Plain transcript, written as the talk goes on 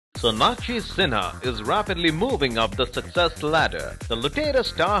Sonakshi Sinha is rapidly moving up the success ladder. The Lutera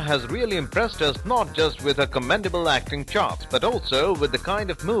star has really impressed us not just with her commendable acting chops but also with the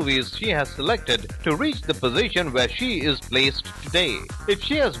kind of movies she has selected to reach the position where she is placed today. If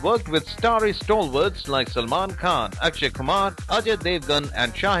she has worked with starry stalwarts like Salman Khan, Akshay Kumar, Ajay Devgan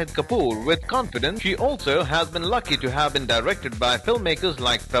and Shahid Kapoor with confidence, she also has been lucky to have been directed by filmmakers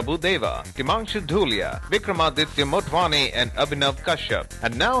like Prabhu Deva, Himanshu Dhulia, Vikramaditya Motwani and Abhinav Kashyap.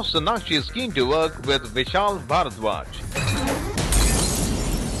 And now Sonakshi is keen to work with Vishal Bharadwaj.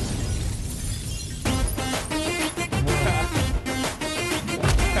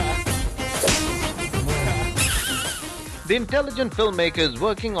 The intelligent filmmaker is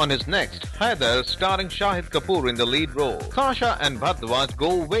working on his next, Haider, starring Shahid Kapoor in the lead role. Sasha and Bharadwaj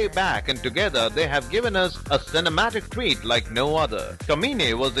go way back and together they have given us a cinematic treat like no other.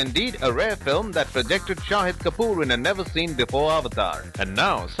 Kaminey was indeed a rare film that projected Shahid Kapoor in a never-seen-before avatar. And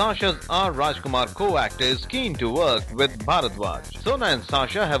now Sasha's R. Rajkumar co-actor is keen to work with Bharadwaj. Sona and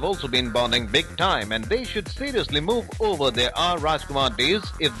Sasha have also been bonding big time and they should seriously move over their R. Rajkumar days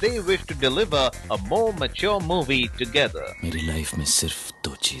if they wish to deliver a more mature movie together. मेरी life में सिर्फ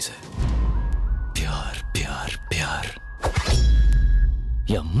दो चीज है, प्यार प्यार प्यार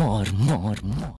या मोर मोर मोर।